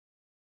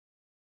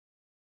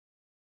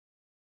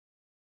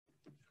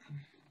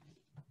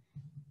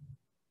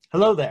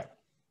Hello there.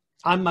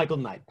 I'm Michael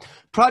Knight,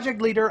 project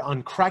leader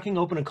on Cracking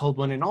Open a Cold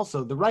One and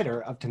also the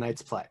writer of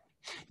tonight's play.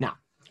 Now,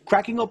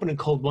 Cracking Open a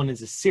Cold One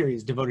is a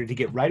series devoted to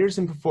get writers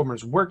and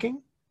performers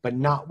working, but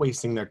not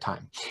wasting their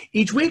time.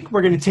 Each week,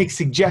 we're going to take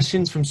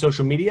suggestions from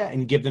social media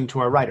and give them to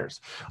our writers.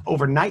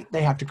 Overnight,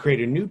 they have to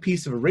create a new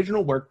piece of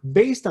original work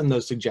based on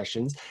those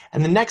suggestions,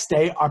 and the next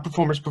day, our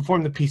performers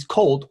perform the piece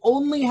cold,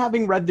 only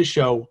having read the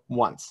show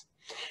once.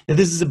 Now,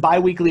 this is a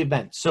bi-weekly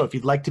event, so if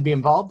you'd like to be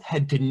involved,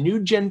 head to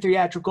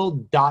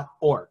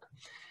newgentheatrical.org.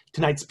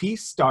 Tonight's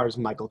piece stars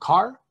Michael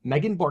Carr,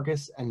 Megan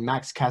Borkes, and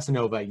Maxx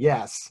Cassanova.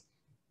 Yes,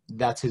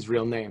 that's his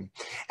real name.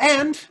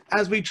 And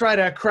as we try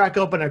to crack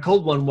open a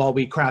cold one while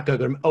we crack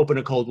open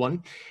a cold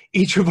one,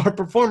 each of our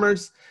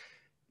performers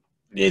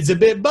is a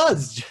bit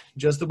buzzed,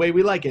 just the way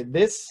we like it.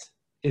 This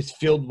is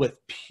filled with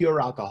pure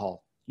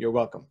alcohol. You're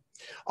welcome.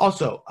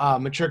 Also,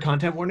 mature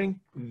content warning,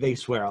 they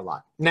swear a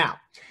lot. Now,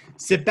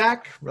 sit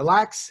back,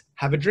 relax,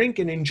 have a drink,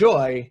 and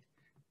enjoy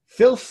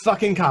Phil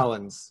fucking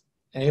Collins.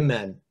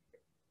 Amen.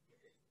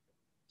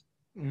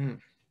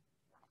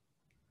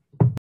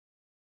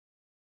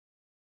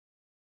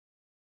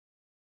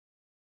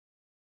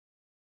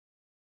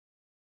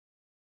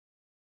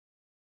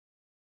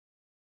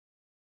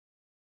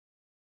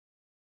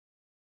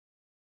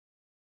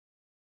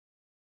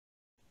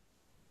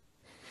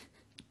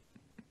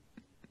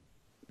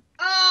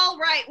 All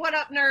right, what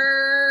up,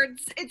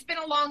 nerds? It's been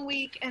a long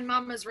week and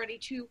Mama's ready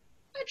to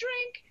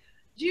drink.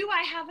 Do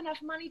I have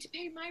enough money to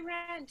pay my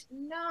rent?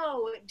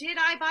 No. Did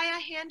I buy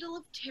a handle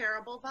of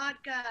terrible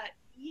vodka?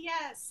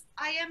 Yes.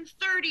 I am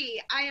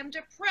 30. I am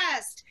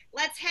depressed.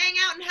 Let's hang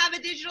out and have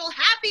a digital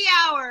happy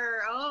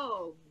hour.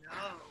 Oh,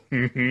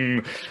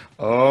 no.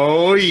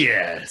 Oh,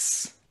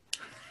 yes.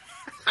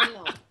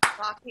 Oh,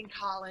 fucking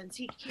Collins.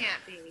 He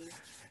can't be.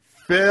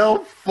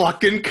 Phil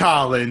fucking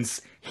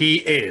Collins. He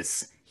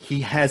is.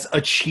 He has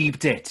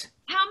achieved it.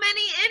 How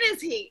many in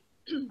is he?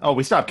 Oh,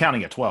 we stopped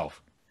counting at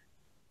 12.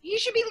 He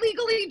should be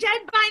legally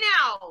dead by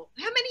now.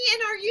 How many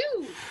in are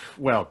you?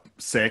 Well,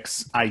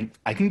 6. I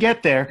can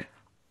get there.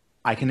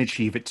 I can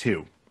achieve it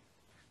too.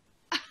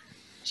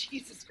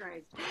 Jesus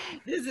Christ.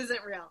 This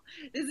isn't real.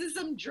 This is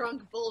some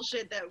drunk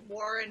bullshit that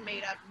Warren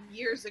made up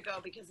years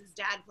ago because his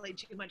dad played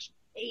too much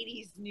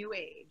 80s New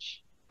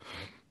Age.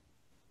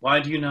 Why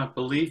do you not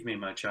believe me,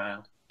 my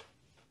child?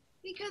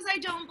 Because I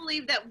don't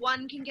believe that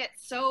one can get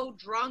so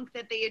drunk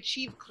that they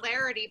achieve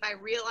clarity by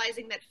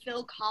realizing that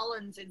Phil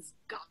Collins is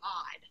God.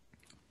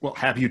 Well,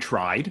 have you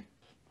tried?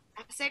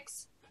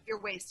 Essex, you're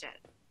wasted.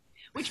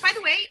 Which, by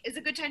the way, is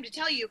a good time to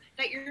tell you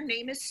that your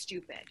name is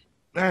stupid.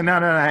 No,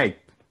 hey.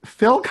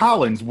 Phil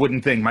Collins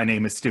wouldn't think my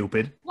name is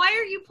stupid. Why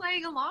are you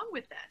playing along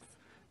with this?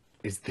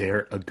 Is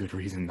there a good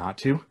reason not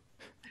to?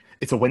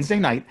 It's a Wednesday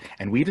night,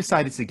 and we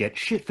decided to get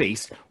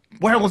shit-faced.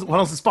 What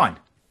else is fun?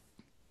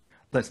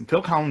 Listen,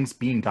 Phil Collins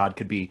being God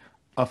could be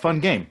a fun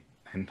game.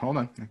 And hold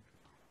on.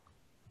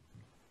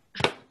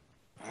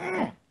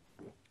 And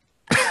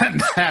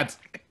that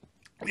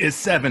is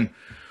 7.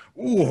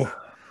 Ooh.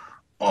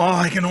 Oh,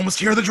 I can almost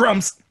hear the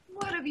drums.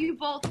 What have you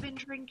both been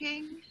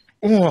drinking?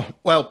 Oh,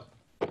 well,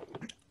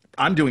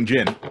 I'm doing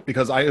gin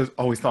because I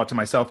always thought to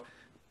myself,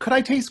 could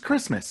I taste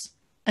Christmas?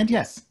 And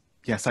yes,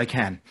 I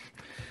can.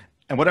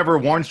 And whatever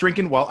Warren's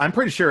drinking, well, I'm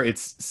pretty sure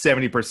it's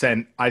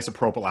 70%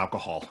 isopropyl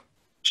alcohol.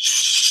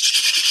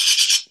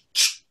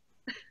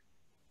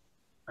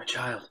 My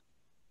child,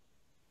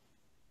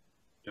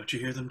 don't you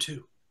hear them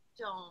too?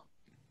 Don't.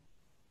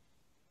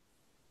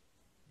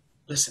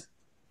 Listen.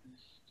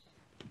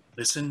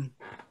 Listen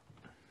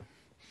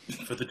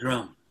for the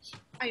drums.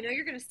 I know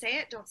you're going to say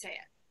it. Don't say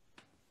it.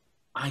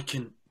 I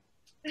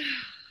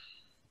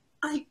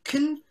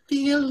can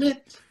feel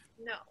it.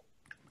 No.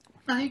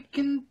 I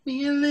can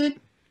feel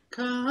it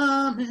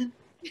coming.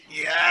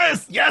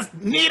 Yes,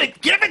 need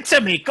it. Give it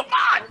to me. Come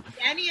on.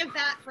 Any of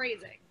that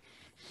phrasing.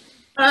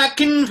 I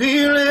can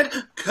feel it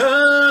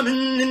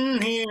coming in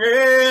the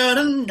air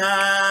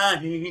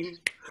tonight.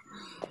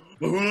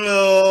 Oh,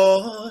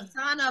 Lord.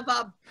 Son of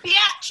a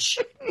bitch.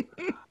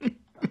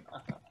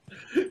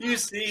 You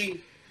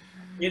see,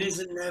 it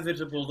is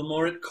inevitable. The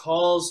more it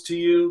calls to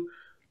you,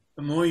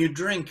 the more you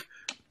drink.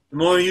 The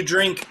more you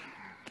drink,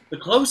 the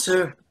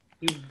closer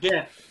you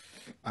get.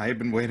 I have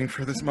been waiting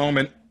for this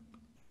moment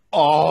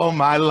all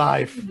my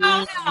life.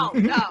 No.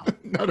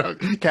 No,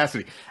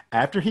 Cassidy.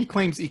 After he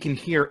claims he can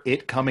hear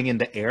it coming in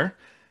the air,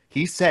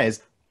 he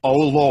says, "Oh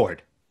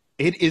Lord."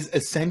 It is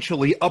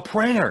essentially a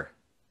prayer.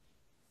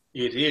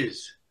 It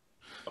is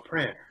a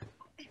prayer.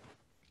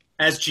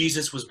 As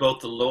Jesus was both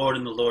the Lord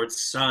and the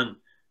Lord's Son,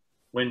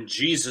 when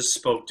Jesus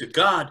spoke to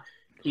God,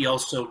 he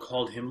also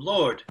called him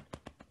Lord.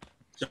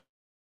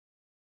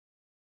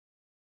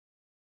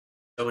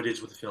 So it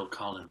is with Phil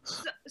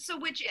Collins. So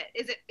which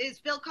is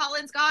Phil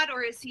Collins God,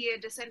 or is he a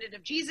descendant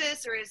of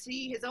Jesus, or is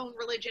he his own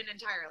religion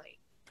entirely?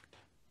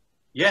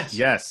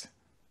 Yes.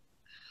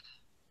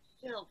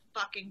 Phil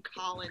fucking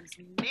Collins,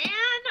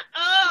 man.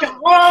 Oh. Get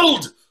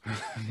rolled!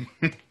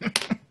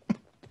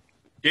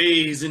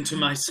 Gaze into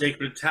my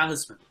sacred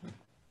talisman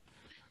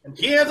and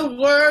hear the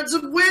words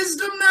of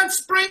wisdom that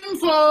spring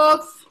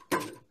forth.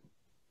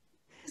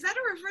 Is that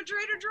a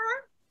refrigerator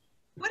drawer?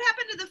 What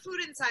happened to the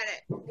food inside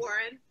it,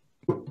 Warren?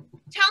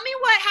 Tell me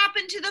what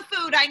happened to the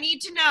food. I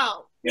need to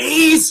know.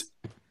 Gaze!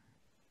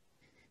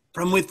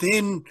 From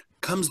within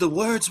comes the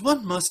words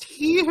one must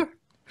hear.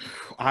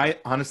 I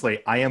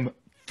am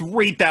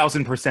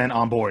 3,000%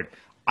 on board.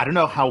 I don't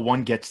know how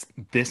one gets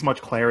this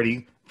much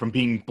clarity from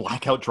being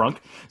blackout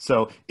drunk.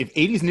 So if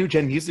 80s new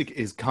gen music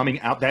is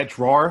coming out that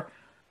drawer,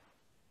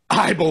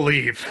 I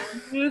believe.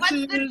 What's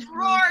the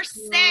drawer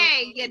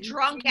say, you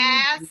drunk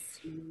ass?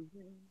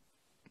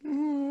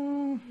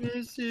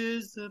 This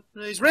is the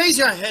place. Raise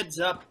your heads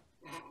up.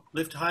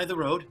 Lift high the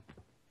road.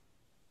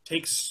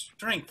 Take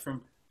strength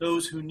from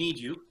those who need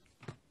you.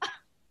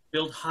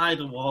 Build high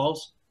the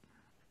walls.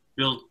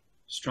 Build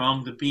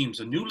strong the beams.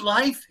 A new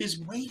life is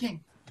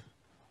waiting.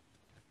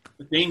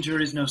 The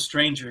danger is no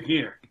stranger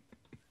here.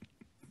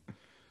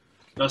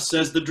 Thus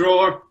says the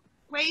drawer.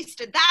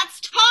 Wasted.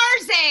 That's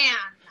Tarzan.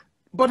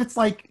 But it's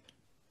like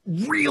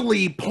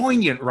really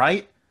poignant,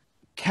 right?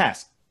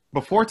 Cass,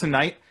 before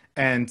tonight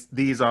and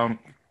these 8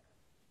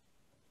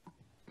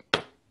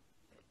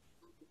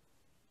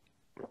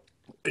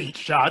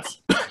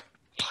 shots,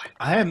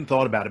 I hadn't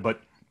thought about it,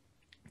 but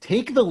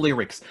take the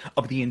lyrics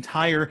of the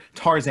entire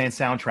Tarzan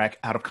soundtrack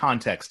out of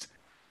context.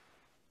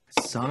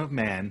 Son of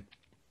man,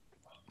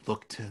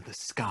 look to the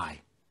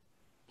sky,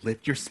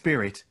 lift your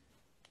spirit,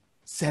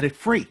 set it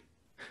free.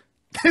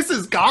 This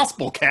is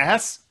gospel,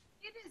 Cass.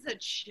 It is a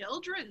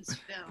children's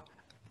film.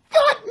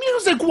 That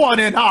music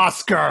won an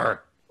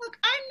Oscar. Look,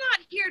 I'm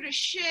not here to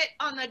shit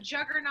on the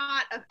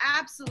juggernaut of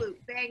absolute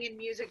banging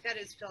music that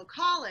is Phil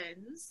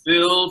Collins.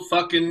 Phil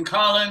fucking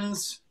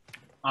Collins.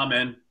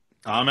 Amen.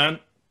 Amen.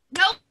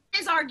 No one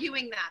is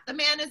arguing that. The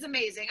man is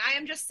amazing. I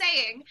am just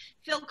saying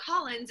Phil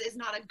Collins is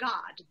not a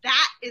god.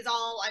 That is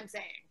all I'm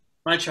saying.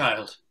 My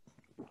child,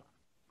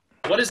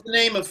 what is the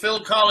name of Phil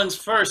Collins'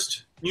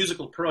 first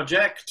musical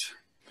project?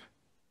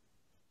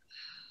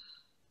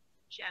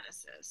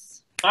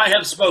 Genesis. I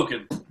have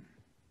spoken.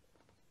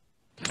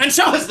 And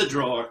so has the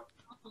drawer.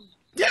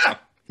 Yeah,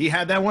 he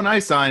had that one I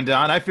signed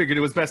on. I figured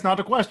it was best not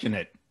to question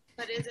it.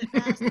 But is it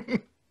best?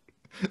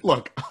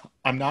 Look,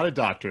 I'm not a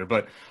doctor,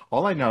 but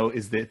all I know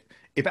is that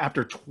if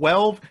after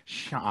 12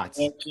 shots,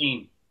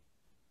 14.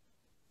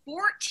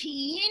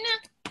 14?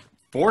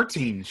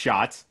 14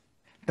 shots,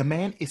 the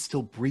man is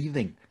still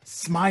breathing,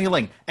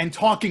 smiling, and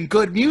talking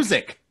good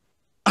music,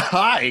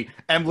 I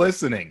am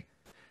listening.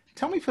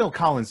 Tell me Phil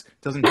Collins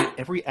doesn't hit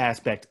every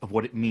aspect of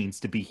what it means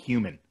to be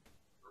human.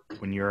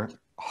 When you're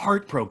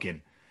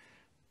heartbroken,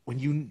 when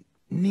you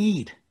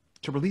need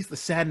to release the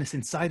sadness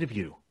inside of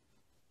you.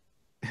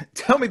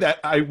 Tell me that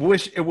I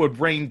wish it would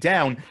rain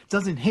down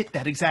doesn't hit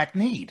that exact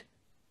need.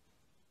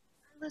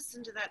 I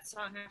listened to that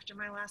song after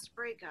my last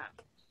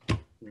breakup.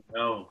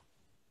 No,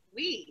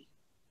 We?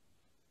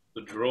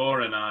 the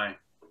drawer and I,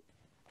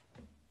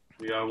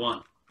 we are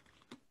one.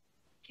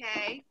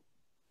 Okay.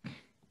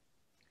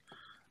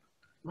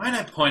 Might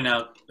I point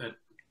out that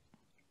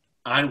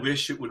I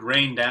wish it would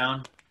rain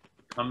down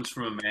comes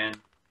from a man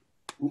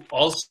who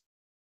also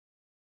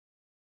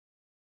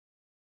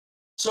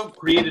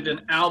created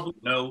an album,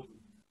 No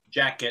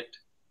Jacket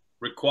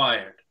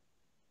Required.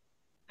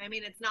 I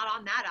mean, it's not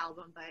on that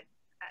album, but...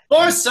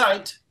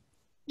 Foresight,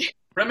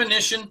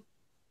 premonition,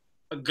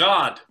 a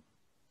god.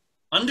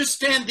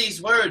 Understand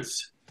these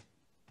words.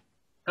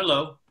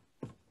 Hello,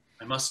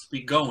 I must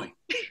be going.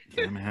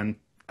 Yeah, man,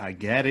 I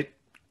get it.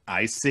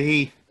 I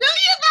see. Do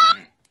you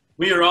not?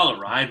 We are all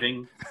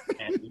arriving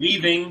and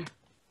leaving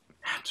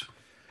at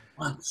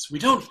once. We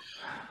do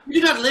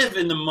not live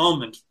in the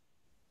moment.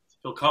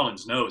 Phil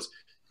Collins knows.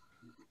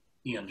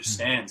 He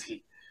understands.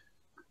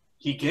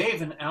 He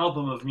gave an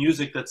album of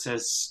music that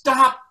says,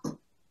 stop.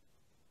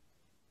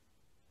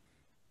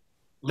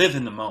 Live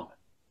in the moment.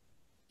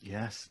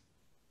 Yes.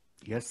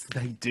 Yes,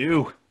 they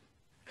do.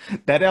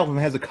 That album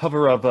has a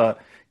cover of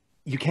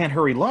You Can't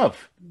Hurry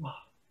Love.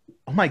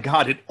 Oh my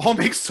God, it all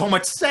makes so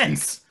much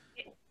sense.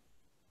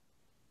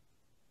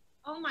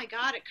 Oh my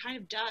God, it kind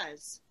of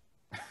does.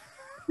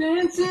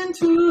 Dance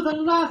into the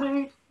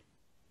light,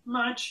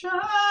 my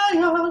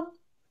child.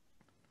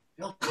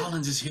 Phil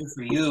Collins is here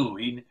for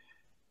you.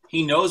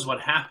 He knows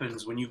what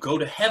happens when you go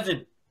to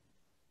heaven,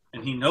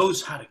 and he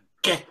knows how to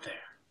get there.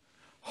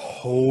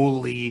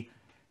 Holy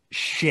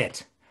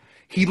shit.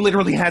 He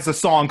literally has a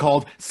song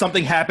called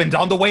Something Happened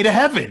on the Way to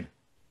Heaven.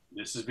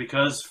 This is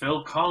because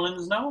Phil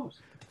Collins knows.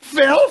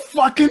 Phil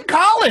fucking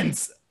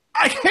Collins!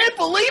 I can't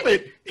believe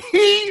it!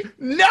 He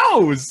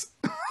knows!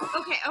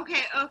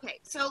 Okay.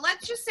 So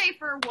let's just say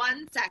for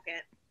 1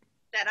 second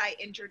that I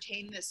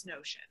entertain this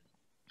notion.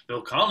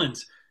 Phil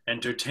Collins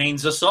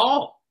entertains us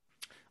all.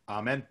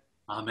 Amen.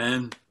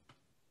 Amen.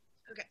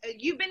 Okay,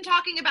 you've been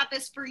talking about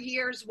this for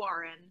years,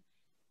 Warren.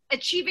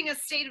 Achieving a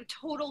state of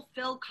total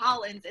Phil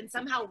Collins, and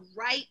somehow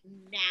right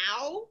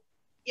now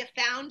you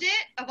found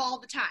it of all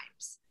the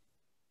times.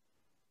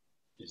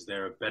 Is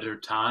there a better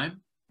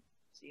time?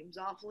 Seems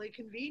awfully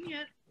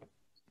convenient.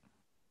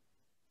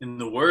 In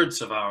the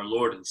words of our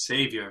Lord and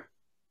Savior,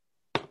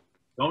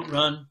 don't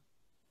run,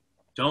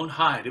 don't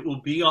hide. It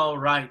will be all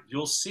right.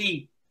 You'll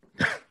see.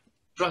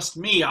 Trust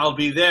me, I'll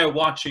be there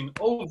watching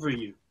over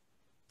you.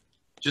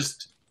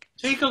 Just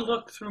take a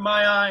look through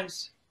my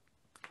eyes.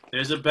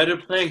 There's a better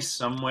place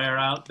somewhere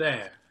out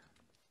there.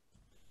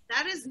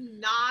 That is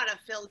not a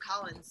Phil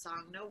Collins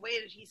song. No way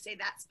did he say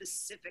that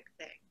specific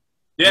thing.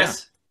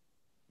 Yes.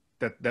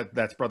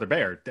 That's Brother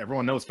Bear.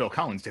 Everyone knows Phil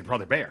Collins did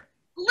Brother Bear.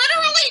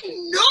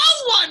 Literally no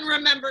one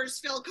remembers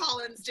Phil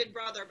Collins did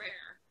Brother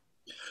Bear.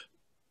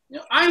 You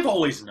know, I've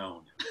always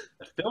known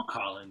that Phil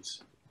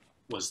Collins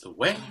was the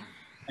way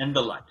and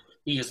the light.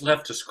 He has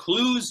left us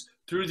clues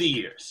through the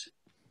years.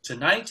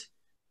 Tonight,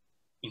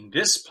 in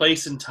this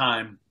place and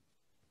time,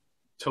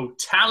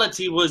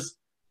 totality was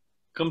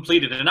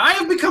completed, and I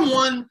have become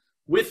one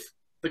with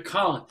the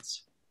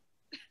Collins.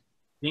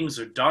 Things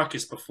are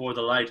darkest before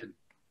the light, and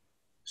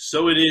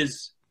so it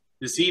is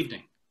this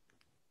evening.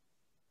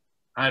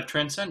 I have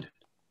transcended.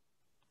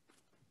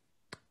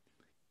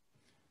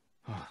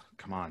 Oh,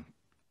 come on.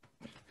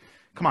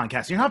 Come on,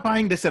 Cass. You're not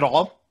buying this at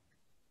all?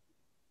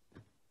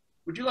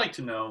 Would you like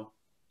to know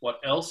what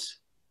else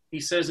he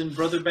says in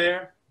Brother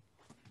Bear?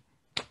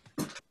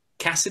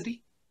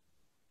 Cassidy?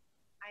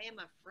 I am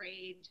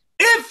afraid.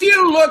 If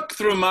you look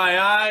through my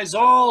eyes,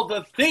 all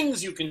the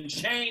things you can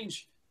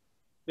change,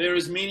 there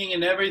is meaning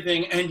in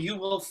everything, and you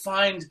will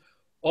find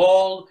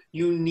all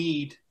you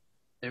need.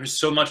 There is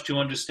so much to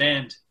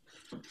understand.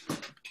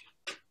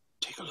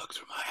 Take a look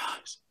through my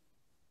eyes.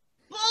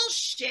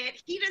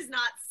 Bullshit. He does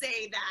not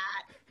say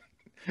that.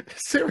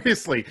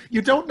 Seriously,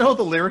 you don't know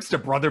the lyrics to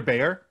Brother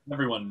Bear?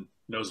 Everyone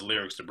knows the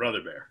lyrics to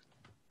Brother Bear.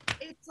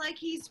 It's like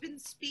he's been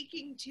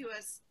speaking to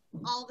us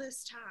all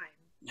this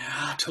time.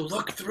 Ah, to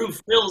look through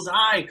Phil's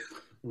eye,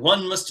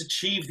 one must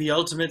achieve the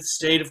ultimate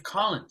state of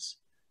Collins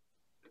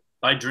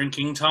by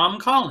drinking Tom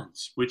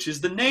Collins, which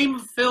is the name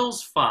of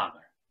Phil's father.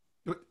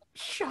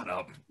 Shut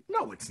up.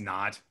 No, it's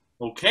not.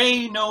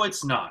 Okay, no,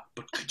 it's not.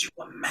 But could you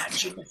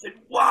imagine if it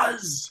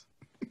was?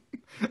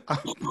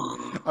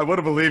 I would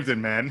have believed it,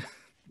 man.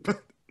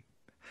 But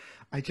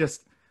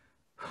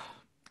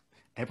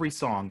every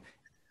song,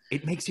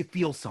 it makes you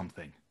feel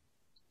something.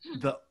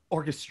 The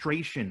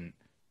orchestration,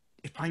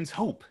 it finds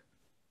hope.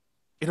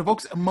 It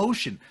evokes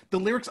emotion. The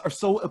lyrics are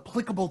so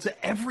applicable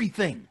to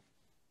everything.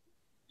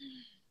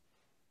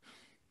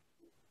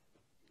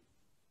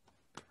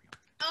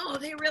 Oh,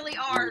 they really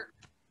are.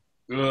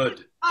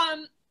 Good.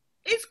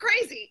 It's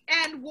crazy.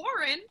 And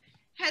Warren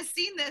has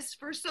seen this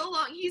for so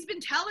long. He's been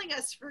telling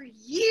us for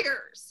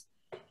years.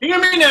 Hear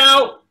me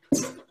now.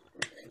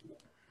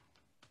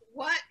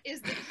 What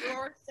is the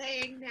drawer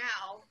saying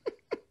now?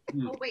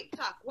 Oh, wait,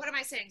 fuck. What am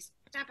I saying?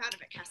 Snap out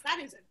of it, Cass. That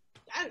is a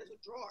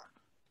drawer.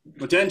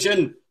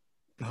 Attention.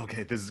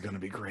 Okay, this is going to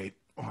be great.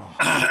 Oh.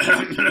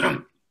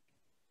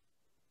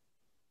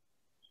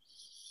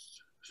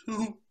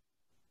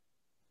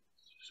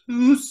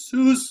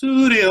 Studio.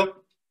 Studio?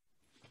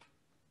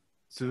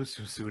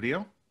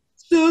 Studio.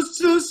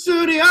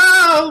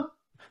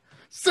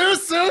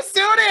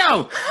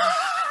 Studio!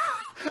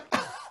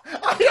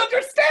 I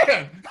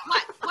understand!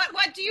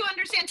 What do you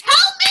understand?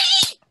 Tell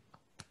me!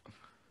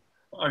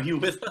 Are you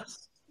with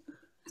us?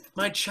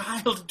 My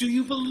child, do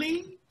you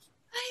believe?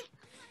 I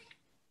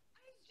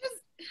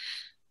just...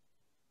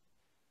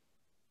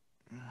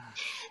 The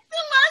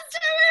last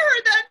time I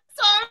heard that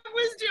song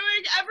was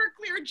doing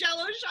Everclear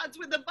Jello shots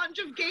with a bunch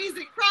of gays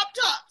in crop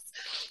tops.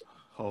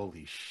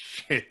 Holy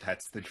shit,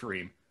 that's the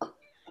dream. It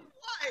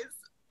was.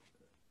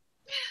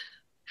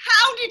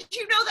 How did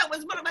you know that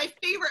was one of my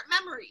favorite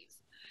memories?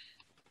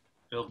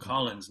 Phil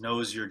Collins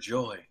knows your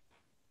joy.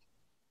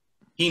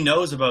 He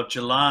knows about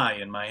July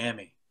in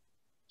Miami,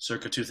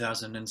 circa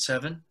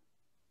 2007.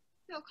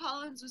 Phil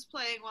Collins was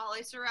playing while I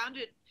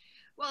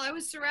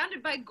was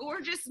surrounded by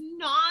gorgeous,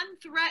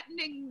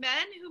 non-threatening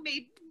men who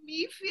made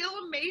me feel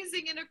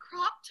amazing in a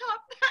crop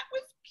top. That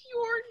was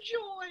pure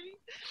joy.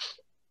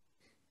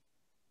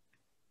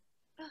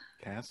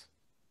 Cass?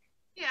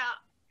 Yeah.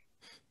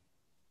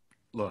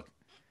 Look,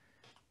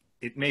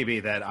 it may be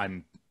that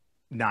I'm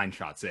 9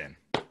 shots in.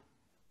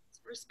 It's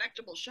a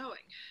respectable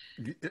showing.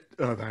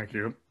 Oh, thank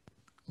you.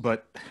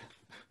 But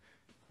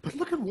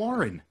look at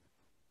Warren.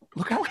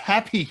 Look how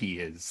happy he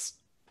is.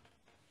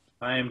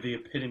 I am the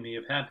epitome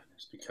of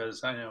happiness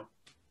because I know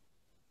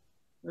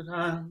that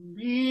I'll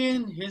be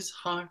in his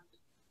heart.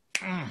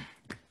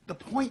 The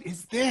point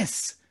is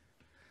this.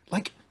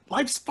 Like,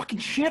 life's fucking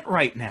shit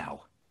right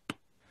now.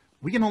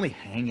 We can only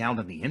hang out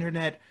on the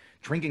internet,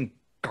 drinking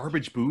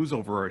garbage booze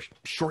over a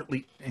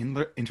shoddy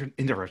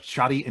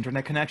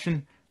internet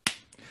connection.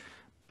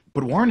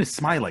 But Warren is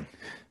smiling.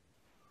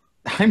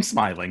 I'm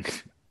smiling.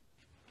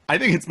 I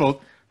think it's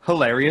both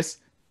hilarious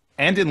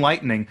and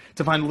enlightening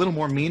to find a little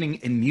more meaning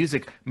in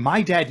music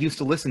my dad used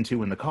to listen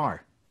to in the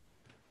car.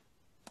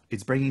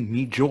 It's bringing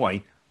me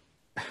joy.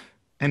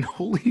 And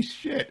holy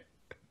shit,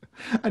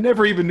 I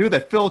never even knew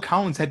that Phil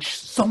Collins had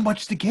so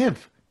much to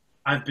give.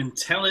 I've been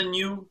telling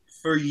you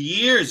for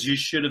years you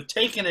should have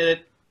taken it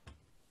at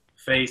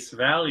face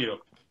value.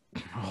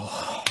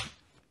 Oh,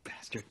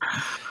 bastard.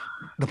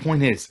 The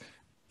point is,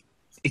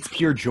 it's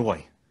pure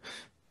joy.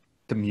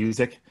 The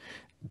music,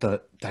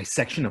 the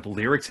dissection of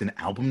lyrics and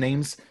album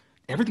names,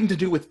 everything to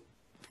do with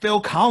Phil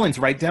Collins,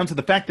 right down to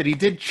the fact that he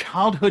did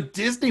childhood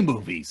Disney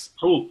movies.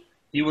 Oh,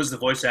 he was the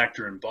voice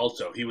actor in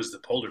Balto. He was the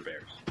polar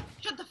bears.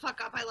 Shut the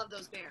fuck up. I love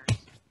those bears.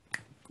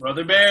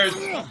 Brother Bears.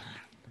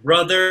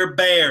 Brother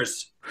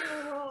Bears.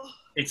 Oh.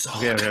 It's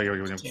all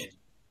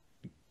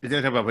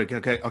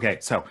Okay,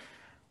 so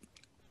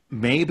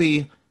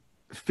maybe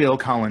Phil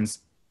Collins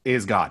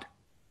is God.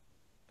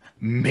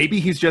 Maybe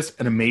he's just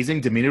an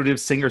amazing diminutive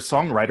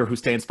singer-songwriter who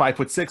stands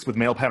 5'6" with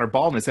male pattern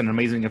baldness and an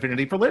amazing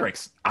affinity for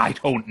lyrics. I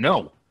don't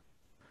know.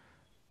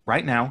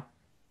 Right now,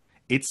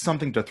 it's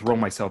something to throw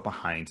myself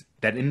behind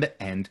that in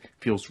the end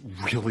feels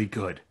really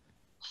good.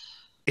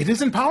 It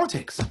isn't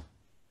politics.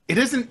 It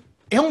isn't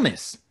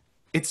illness.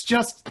 It's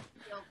just...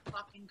 Phil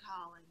fucking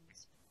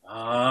Collins.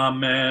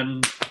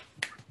 Amen.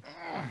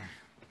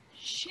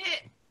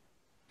 Shit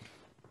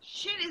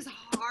is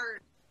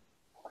hard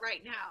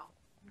right now,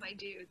 my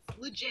dudes.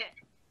 Legit.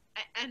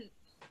 And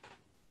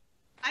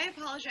I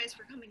apologize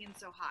for coming in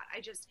so hot. I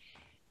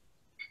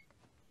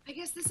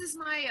guess this is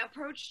my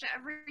approach to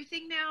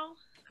everything now.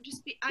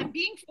 I'm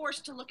being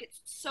forced to look at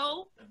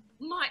so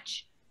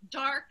much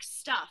dark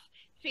stuff,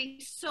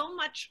 face so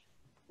much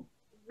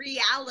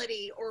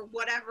reality or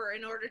whatever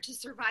in order to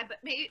survive,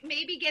 but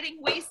maybe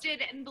getting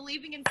wasted and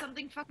believing in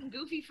something fucking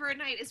goofy for a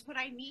night is what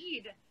I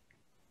need.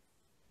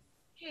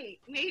 Hey,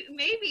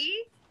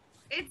 maybe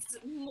it's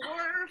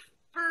more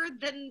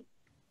than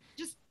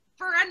just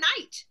for a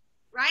night,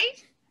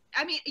 right?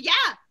 I mean,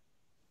 yeah.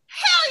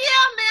 Hell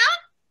yeah, man!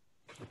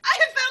 I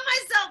have found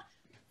myself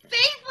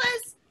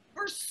faithless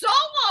for so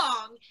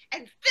long,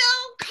 and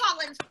Phil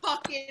Collins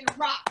fucking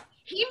rock.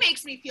 He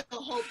makes me feel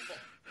hopeful.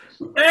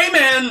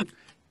 Amen!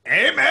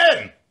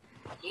 Amen!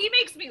 He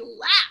makes me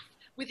laugh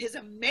with his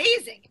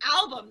amazing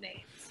album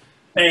names.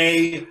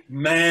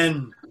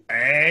 Amen!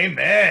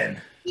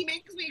 Amen! He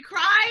makes me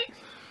cry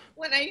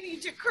when I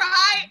need to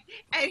cry,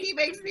 and he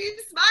makes me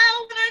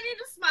smile when I need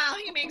to smile.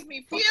 He makes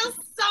me feel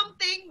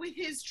something with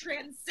his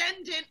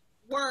transcendent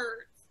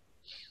words.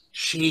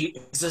 She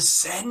is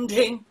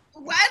ascending.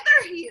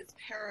 Whether he is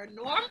paranormal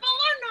or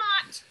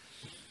not,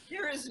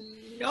 there is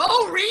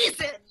no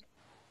reason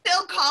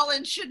Phil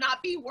Collins should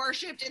not be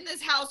worshipped in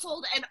this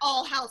household and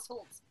all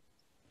households.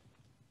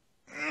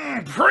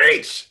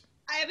 Preach!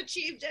 I have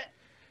achieved it.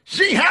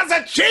 She has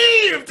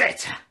achieved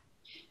it!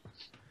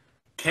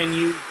 Can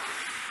you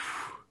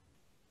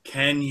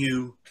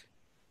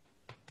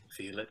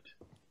feel it?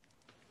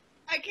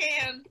 I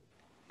can.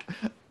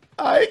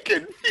 I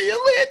can feel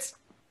it!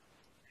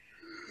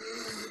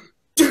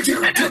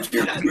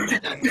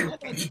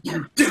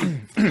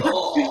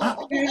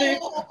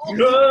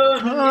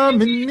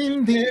 Coming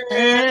in the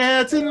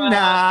air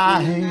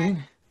tonight.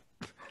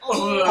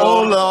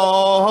 Oh,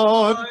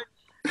 Lord.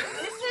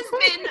 This has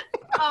been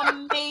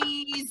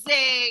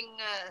amazing.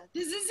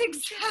 This is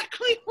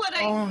exactly what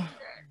I needed.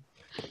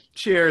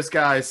 Cheers,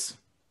 guys.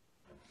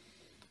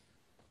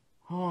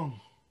 Oh.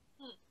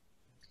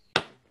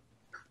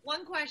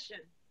 One question.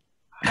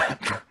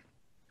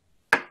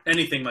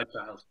 Anything, my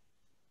child.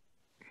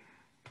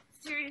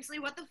 Seriously,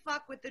 what the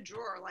fuck with the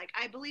drawer? Like,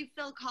 I believe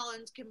Phil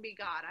Collins can be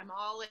God. I'm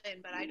all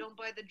in, but I don't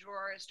buy the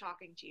drawer is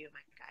talking to you, my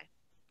guy.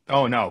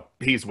 Oh, no.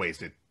 He's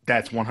wasted.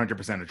 That's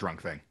 100% a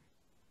drunk thing.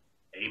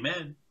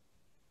 Amen.